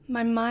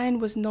My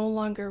mind was no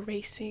longer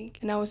racing,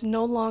 and I was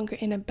no longer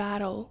in a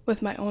battle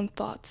with my own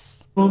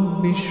thoughts.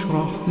 رب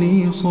اشرح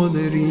لي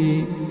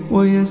صدري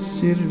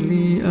ويسر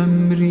لي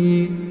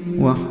أمري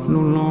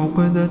واحلل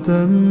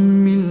عقدة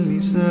من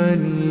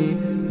لساني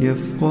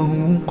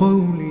يفقه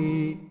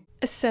قولي.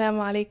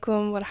 Assalamu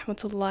alaikum wa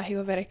rahmatullahi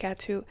wa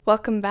barakatuh.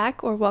 Welcome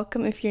back, or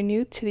welcome if you're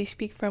new to the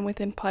Speak From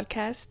Within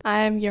podcast.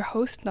 I am your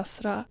host,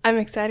 Nasra. I'm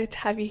excited to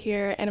have you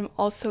here, and I'm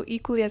also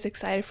equally as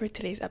excited for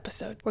today's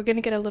episode. We're going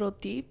to get a little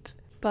deep,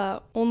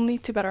 but only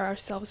to better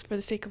ourselves for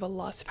the sake of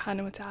Allah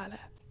subhanahu wa ta'ala.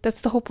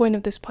 That's the whole point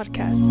of this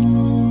podcast.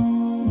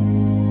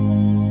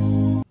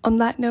 On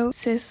that note,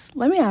 sis,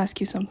 let me ask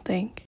you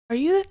something. Are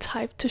you the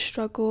type to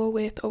struggle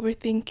with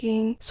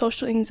overthinking,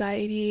 social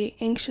anxiety,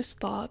 anxious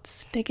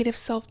thoughts, negative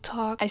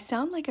self-talk? I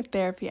sound like a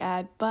therapy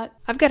ad, but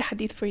I've got a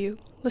hadith for you.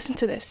 Listen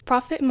to this.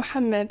 Prophet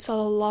Muhammad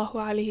sallallahu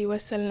alaihi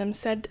wasallam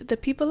said, "The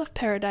people of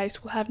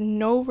paradise will have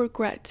no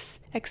regrets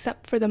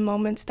except for the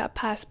moments that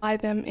pass by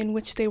them in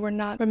which they were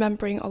not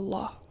remembering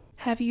Allah."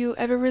 Have you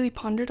ever really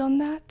pondered on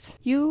that?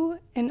 You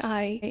and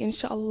I,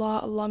 inshallah,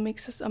 Allah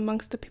makes us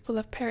amongst the people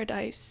of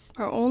paradise,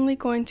 are only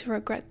going to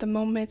regret the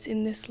moments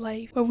in this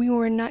life where we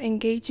were not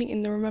engaging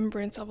in the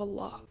remembrance of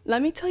Allah.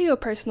 Let me tell you a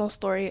personal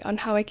story on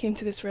how I came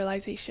to this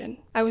realization.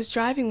 I was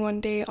driving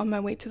one day on my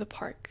way to the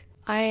park.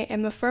 I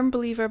am a firm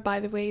believer, by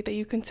the way, that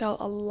you can tell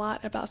a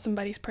lot about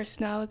somebody's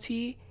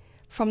personality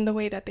from the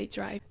way that they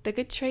drive, the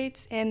good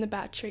traits and the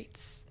bad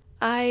traits.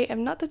 I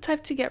am not the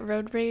type to get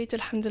road rage.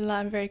 Alhamdulillah,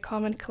 I'm very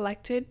calm and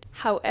collected.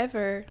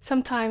 However,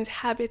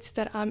 sometimes habits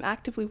that I'm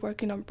actively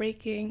working on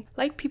breaking,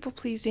 like people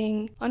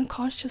pleasing,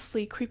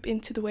 unconsciously creep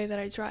into the way that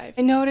I drive.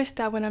 I notice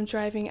that when I'm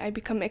driving, I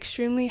become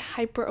extremely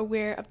hyper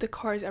aware of the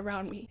cars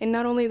around me. And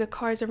not only the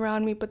cars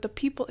around me, but the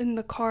people in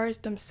the cars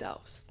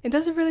themselves. It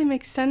doesn't really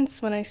make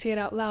sense when I say it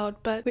out loud,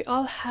 but we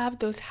all have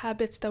those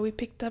habits that we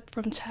picked up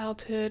from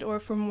childhood or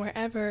from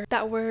wherever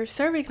that were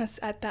serving us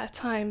at that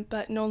time,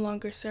 but no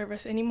longer serve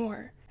us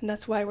anymore. And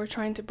that's why we're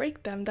trying to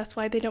break them. That's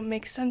why they don't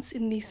make sense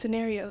in these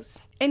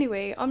scenarios.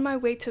 Anyway, on my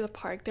way to the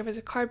park, there was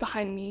a car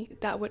behind me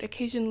that would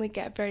occasionally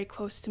get very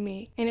close to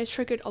me, and it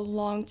triggered a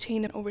long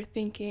chain of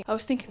overthinking. I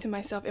was thinking to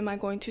myself, am I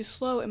going too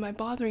slow? Am I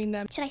bothering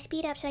them? Should I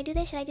speed up? Should I do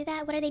this? Should I do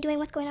that? What are they doing?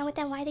 What's going on with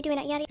them? Why are they doing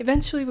that? Yada.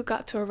 Eventually, we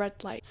got to a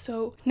red light.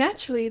 So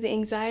naturally, the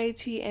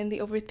anxiety and the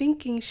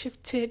overthinking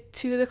shifted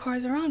to the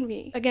cars around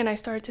me. Again, I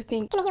started to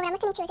think, Can I hear what I'm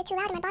listening to? Is it too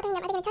loud? Am I bothering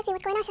them? Are they going to touch me?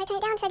 What's going on? Should I turn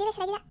it down? Should I do this?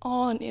 Should I do that?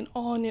 on and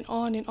on and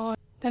on and on.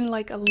 Then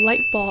like a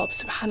light bulb,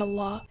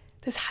 subhanallah,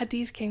 this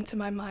hadith came to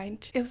my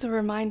mind. It was a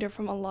reminder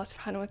from Allah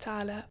subhanahu wa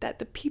ta'ala that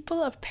the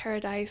people of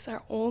paradise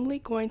are only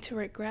going to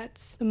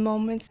regret the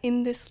moments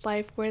in this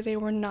life where they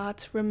were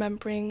not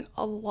remembering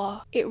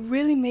Allah. It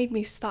really made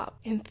me stop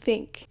and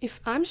think, if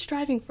I'm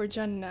striving for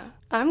Jannah,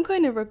 I'm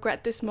going to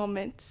regret this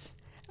moment.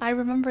 I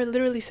remember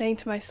literally saying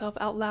to myself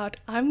out loud,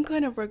 I'm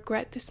going to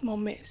regret this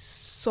moment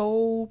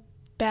so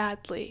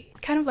badly.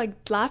 Kind of like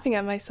laughing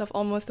at myself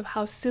almost of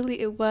how silly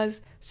it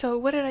was. So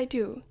what did I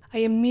do? I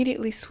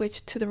immediately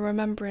switched to the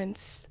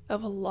remembrance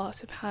of Allah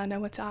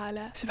subhanahu wa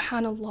ta'ala.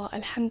 Subhanallah,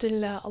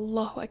 alhamdulillah,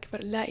 Allahu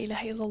Akbar, la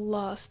ilaha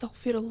illallah,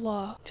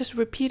 astaghfirullah. Just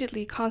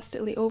repeatedly,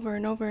 constantly, over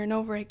and over and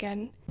over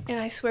again. And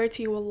I swear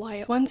to you,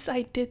 wallahi, once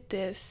I did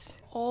this,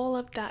 all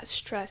of that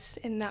stress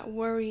and that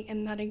worry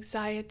and that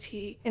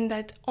anxiety and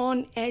that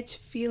on edge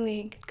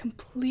feeling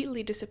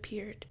completely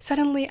disappeared.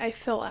 Suddenly I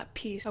felt at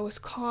peace. I was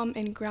calm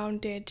and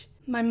grounded.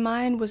 My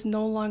mind was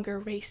no longer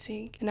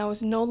racing, and I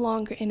was no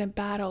longer in a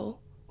battle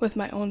with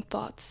my own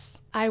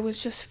thoughts. I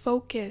was just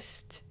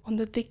focused on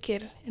the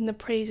dhikr and the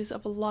praises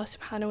of Allah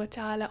subhanahu wa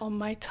ta'ala on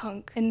my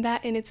tongue, and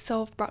that in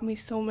itself brought me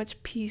so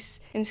much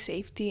peace and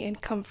safety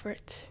and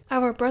comfort.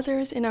 Our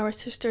brothers and our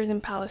sisters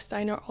in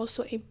Palestine are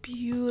also a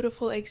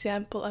beautiful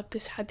example of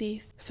this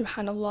hadith.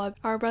 Subhanallah,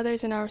 our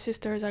brothers and our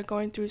sisters are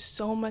going through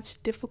so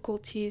much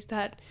difficulties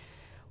that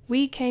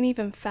we can't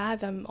even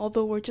fathom,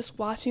 although we're just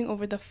watching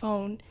over the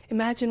phone.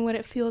 Imagine what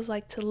it feels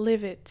like to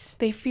live it.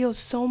 They feel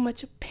so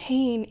much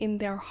pain in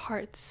their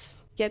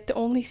hearts. Yet the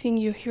only thing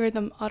you hear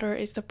them utter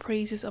is the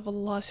praises of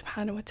Allah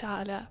subhanahu wa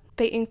ta'ala.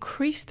 They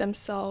increase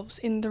themselves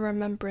in the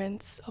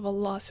remembrance of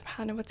Allah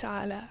subhanahu wa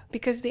ta'ala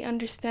because they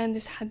understand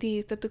this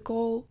hadith that the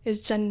goal is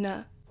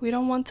Jannah. We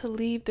don't want to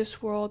leave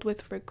this world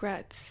with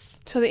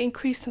regrets. So they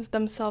increase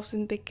themselves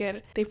in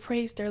dhikr. They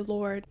praise their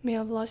Lord. May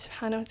Allah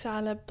subhanahu wa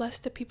ta'ala bless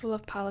the people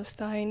of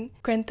Palestine,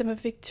 grant them a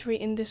victory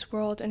in this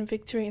world and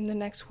victory in the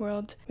next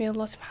world. May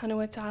Allah subhanahu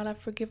wa ta'ala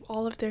forgive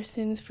all of their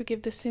sins,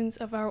 forgive the sins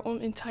of our own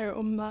entire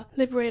ummah.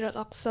 Liberate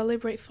Al-Aqsa,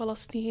 liberate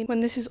Palestine. When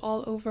this is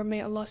all over,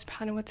 may Allah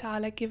subhanahu wa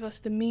ta'ala give us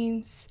the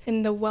means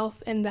and the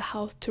wealth and the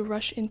health to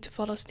rush into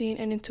Palestine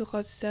and into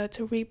Gaza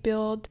to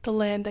rebuild the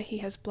land that He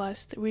has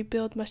blessed,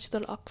 rebuild Masjid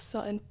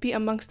Al-Aqsa and be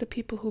amongst the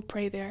people who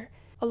pray there.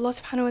 Allah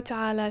subhanahu wa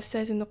ta'ala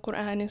says in the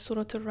Quran in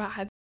Surah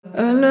Al-Ra'd,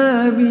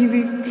 ألا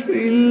بذكر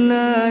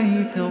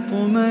الله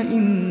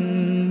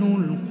تطمئن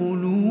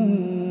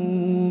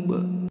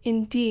القلوب.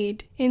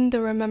 Indeed, in the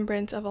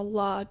remembrance of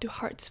Allah do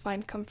hearts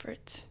find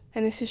comfort.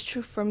 And this is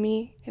true for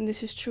me, and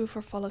this is true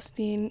for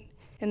Palestine,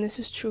 and this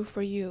is true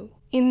for you.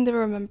 In the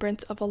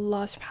remembrance of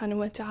Allah subhanahu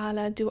wa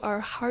ta'ala do our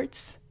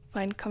hearts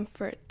find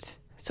comfort.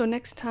 So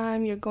next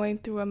time you're going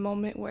through a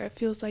moment where it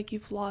feels like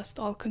you've lost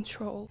all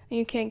control and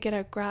you can't get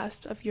a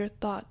grasp of your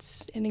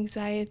thoughts and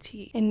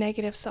anxiety and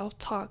negative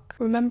self-talk,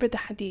 remember the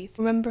hadith,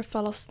 remember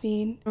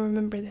Palestine,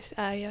 remember this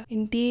ayah.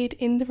 Indeed,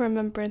 in the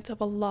remembrance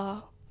of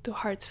Allah, do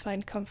hearts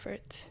find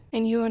comfort.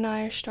 And you and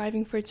I are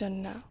striving for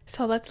Jannah.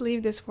 So let's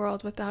leave this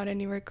world without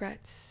any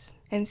regrets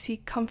and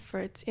seek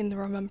comfort in the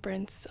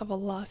remembrance of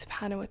Allah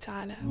subhanahu wa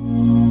ta'ala.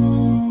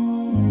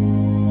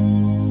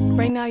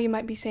 Right now you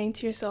might be saying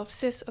to yourself,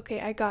 sis,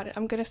 okay, I got it.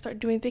 I'm going to start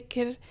doing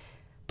dhikr,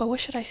 but what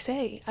should I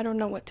say? I don't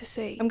know what to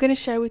say. I'm going to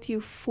share with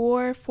you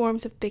 4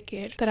 forms of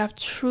dhikr that have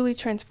truly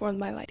transformed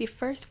my life. The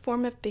first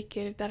form of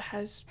dhikr that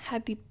has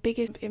had the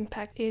biggest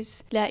impact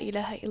is La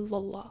ilaha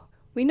illallah.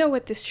 We know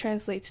what this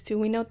translates to.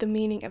 We know the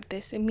meaning of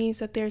this. It means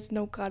that there is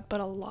no God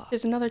but Allah.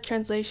 There's another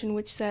translation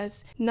which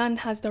says, none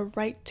has the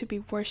right to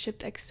be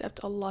worshipped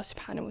except Allah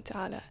subhanahu wa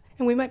ta'ala.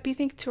 And we might be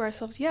thinking to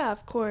ourselves, yeah,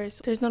 of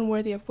course, there's none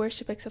worthy of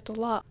worship except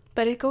Allah.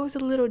 But it goes a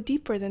little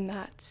deeper than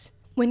that.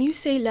 When you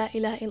say La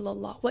ilaha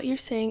illallah, what you're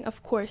saying,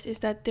 of course, is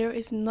that there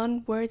is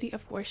none worthy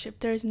of worship.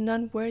 There is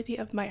none worthy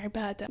of my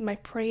ibadah, my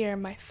prayer,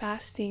 my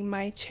fasting,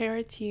 my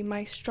charity,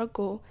 my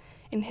struggle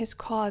in His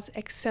cause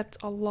except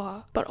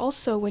Allah. But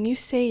also when you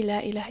say La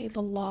ilaha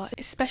illallah,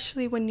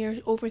 especially when you're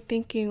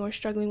overthinking or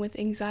struggling with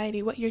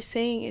anxiety, what you're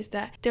saying is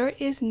that there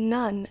is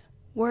none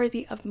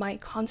worthy of my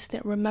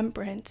constant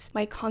remembrance,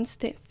 my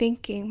constant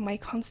thinking, my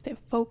constant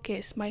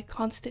focus, my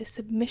constant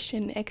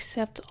submission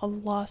except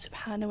Allah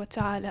subhanahu wa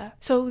ta'ala.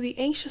 So the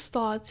anxious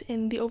thoughts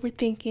and the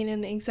overthinking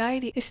and the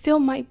anxiety, it still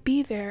might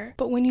be there,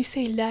 but when you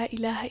say La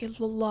ilaha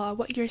illallah,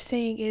 what you're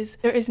saying is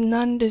there is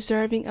none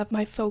deserving of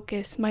my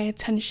focus, my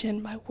attention,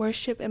 my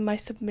worship and my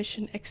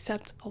submission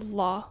except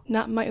Allah.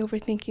 Not my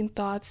overthinking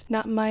thoughts,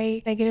 not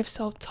my negative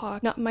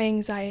self-talk, not my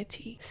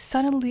anxiety.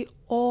 Suddenly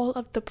all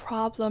of the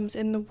problems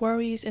and the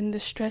worries and the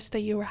stress that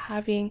you were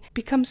having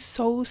become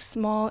so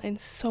small and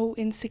so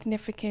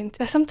insignificant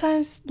that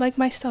sometimes, like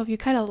myself, you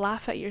kind of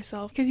laugh at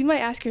yourself because you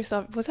might ask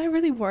yourself, was I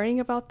really worrying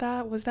about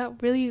that? Was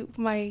that really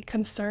my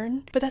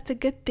concern? But that's a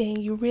good thing.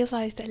 You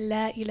realize that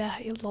La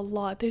ilaha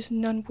illallah, there's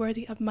none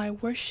worthy of my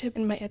worship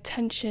and my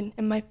attention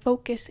and my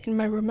focus and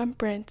my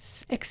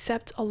remembrance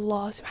except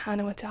Allah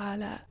subhanahu wa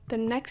ta'ala. The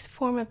next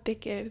form of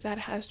dhikr that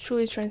has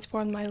truly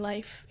transformed my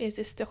life is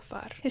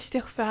istighfar.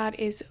 Istighfar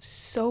is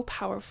so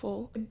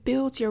powerful. It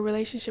builds your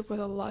relationship with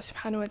Allah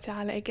subhanahu wa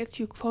ta'ala. It gets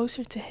you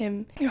closer to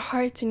Him. Your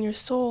heart and your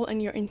soul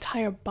and your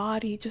entire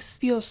body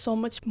just feels so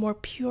much more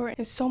pure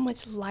and so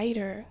much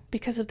lighter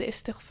because of the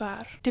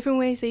istighfar. Different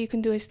ways that you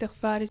can do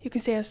istighfar is you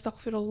can say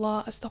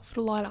astaghfirullah,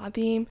 astaghfirullah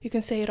al-azim. You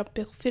can say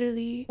Rabbi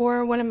ghfirli.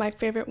 Or one of my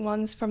favorite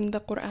ones from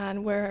the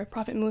Quran where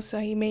Prophet Musa,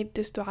 he made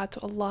this dua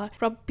to Allah,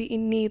 Rabbi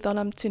inni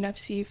dhalamtu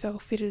nafsi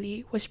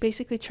faghfirli, which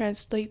basically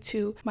translates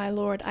to, my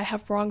Lord, I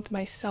have wronged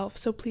myself,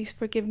 so please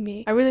forgive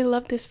me. I really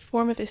love this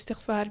form of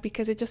istighfar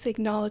because it just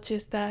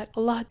acknowledges that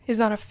Allah is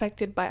not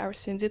affected by our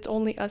sins. It's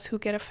only us who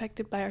get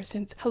affected by our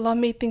sins. Allah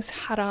made things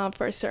haram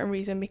for a certain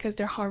reason because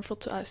they're harmful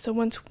to us. So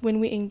when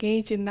we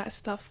engage in that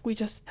stuff, we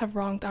just have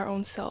wronged our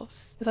own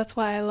selves. So that's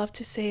why I love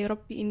to say,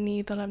 Rabbi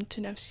inni dhalamtu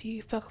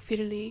nafsi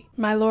faghfirli.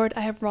 My Lord,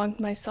 I have wronged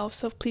myself,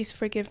 so please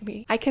forgive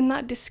me. I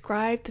cannot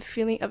describe the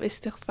feeling of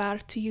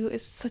istighfar to you.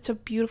 It's such a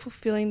beautiful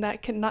feeling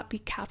that cannot be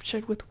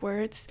captured with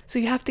words. So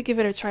you have to give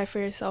it a try for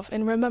yourself.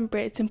 And remember,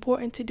 it's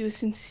important to do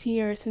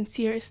sincere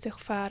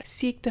istighfar.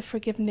 Seek the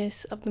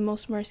forgiveness of the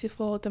most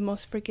merciful, the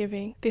most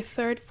forgiving. The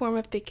third form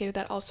of dhikr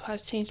that also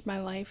has changed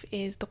my life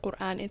is the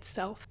Quran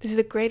itself. This is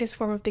the greatest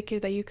form of dhikr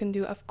that you can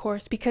do, of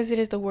course, because it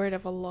is the word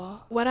of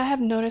Allah. What I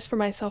have noticed for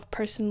myself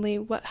personally,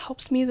 what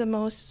helps me the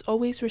most is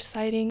always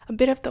reciting a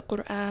bit of the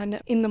Quran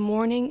in the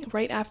morning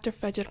right after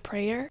Fajr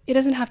prayer. It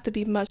doesn't have to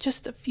be much,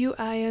 just a few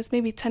ayahs,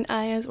 maybe 10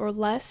 ayahs or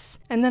less.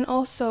 And then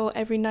also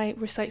every night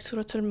recite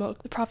Surah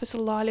Al-Mulk. The Prophet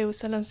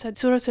ﷺ said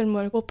Surah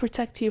Al-Mulk will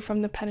protect you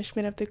from the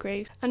punishment of the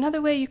grave.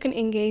 Another way you can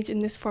engage in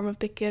this form of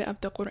dhikr of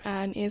the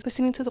Quran is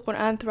listening to the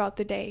Quran throughout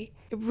the day.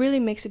 It really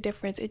makes a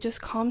difference. It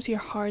just calms your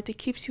heart. It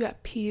keeps you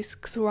at peace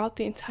throughout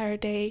the entire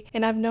day.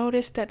 And I've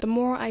noticed that the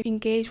more I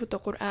engage with the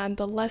Quran,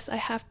 the less I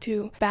have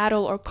to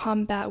battle or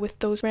combat with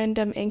those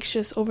random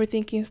anxious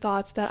overthinking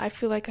thoughts that I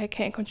feel like I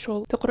can't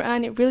control. The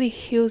Quran, it really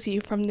heals you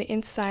from the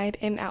inside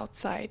and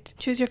outside.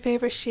 Choose your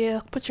favorite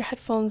shaykh, put your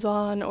headphones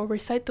on, or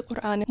recite the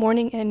Quran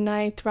morning and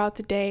night throughout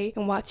the day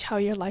and watch how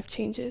your life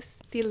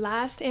changes. The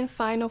last and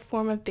final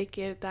form of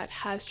dhikr that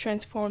has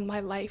transformed my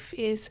life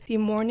is the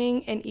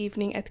morning and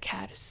evening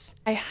adhkars.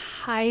 I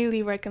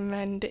highly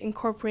recommend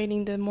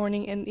incorporating the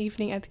morning and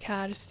evening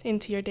adhkars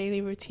into your daily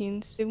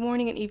routines. The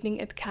morning and evening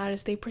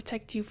adhkars, they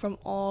protect you from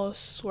all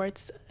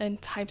sorts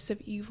and types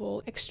of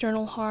evil.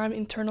 External harm,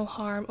 internal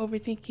harm,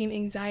 overthinking,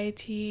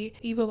 anxiety,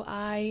 evil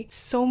eye.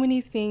 So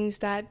many things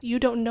that you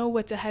don't know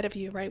what's ahead of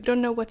you, right? We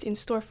don't know what's in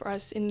store for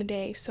us in the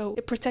day. So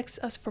it protects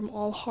us from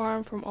all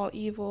harm, from all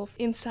evil,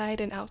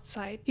 inside and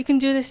outside. You can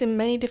do this in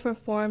many different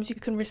forms. You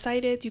can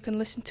recite it, you can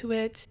listen to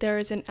it. There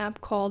is an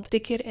app called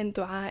Dhikr and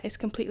Dua. It's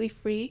completely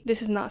free.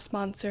 This is not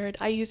sponsored.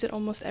 I use it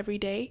almost every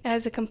day. It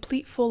has a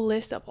complete full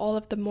list of all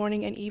of the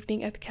morning and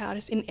evening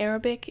adhkars in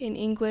Arabic, in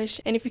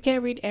English, and if you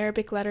can't read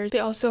Arabic letters, they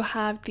also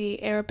have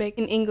the Arabic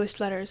and English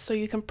letters, so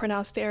you can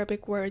pronounce the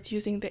Arabic words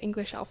using the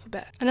English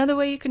alphabet. Another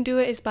way you can do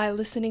it is by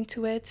listening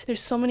to it. There's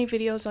so many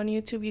videos on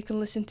YouTube you can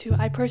listen to.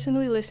 I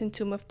personally listen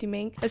to Mufti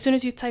Mink. As soon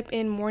as you type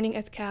in morning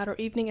adhkar or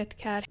evening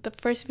adhkar, the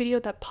first video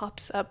that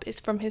pops up is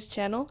from his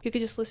channel. You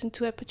could just listen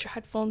to it, put your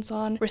headphones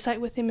on,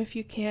 recite with him if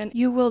you can.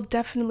 You will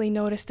definitely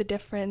notice the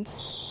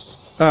difference.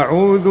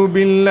 أعوذ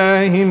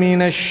بالله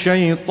من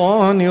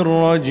الشيطان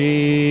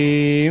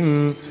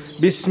الرجيم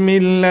بسم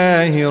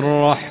الله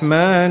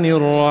الرحمن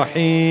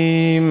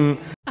الرحيم.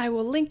 I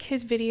will link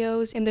his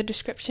videos in the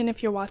description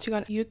if you're watching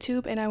on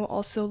YouTube, and I will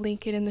also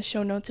link it in the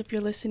show notes if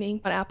you're listening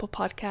on Apple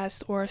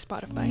Podcasts or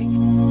Spotify.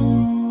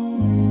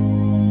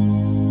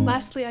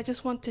 Lastly, I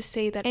just want to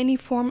say that any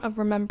form of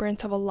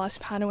remembrance of Allah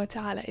subhanahu wa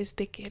ta'ala is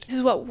dhikr. This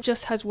is what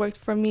just has worked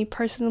for me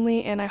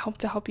personally, and I hope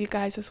to help you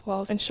guys as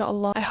well,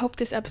 inshallah. I hope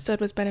this episode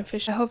was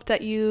beneficial. I hope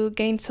that you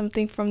gained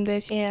something from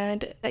this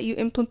and that you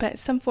implement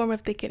some form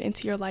of dhikr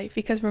into your life,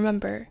 because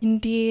remember,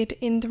 indeed,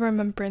 in the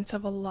remembrance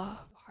of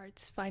Allah,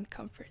 hearts find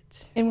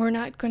comfort. And we're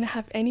not going to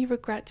have any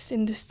regrets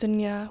in this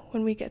dunya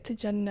when we get to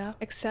Jannah,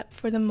 except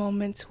for the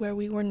moments where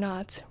we were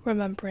not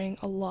remembering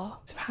Allah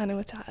subhanahu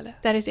wa ta'ala.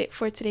 That is it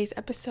for today's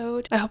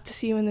episode. I hope to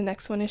see you in the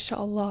next one,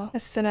 inshallah.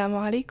 Assalamu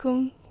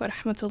alaikum wa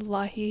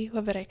rahmatullahi wa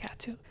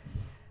barakatuh.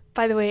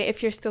 By the way,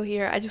 if you're still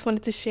here, I just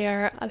wanted to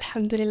share,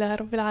 Alhamdulillah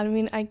Rabbil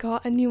Alameen, I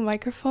got a new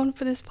microphone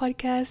for this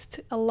podcast.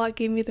 Allah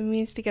gave me the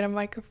means to get a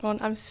microphone.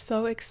 I'm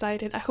so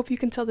excited. I hope you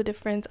can tell the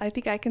difference. I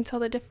think I can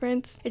tell the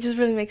difference. It just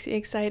really makes me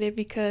excited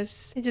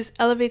because it just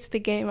elevates the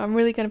game. I'm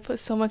really going to put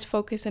so much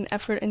focus and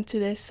effort into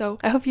this. So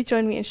I hope you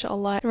join me,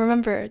 inshallah. And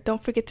remember,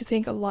 don't forget to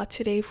thank Allah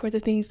today for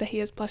the things that He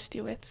has blessed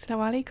you with.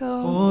 Assalamu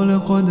alaikum. قال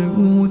قد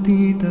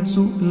أوتيت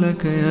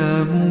سؤلك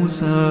يا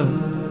موسى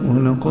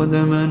ولقد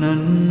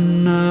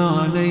مننا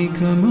عليك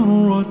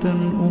مرة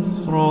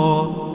أخرى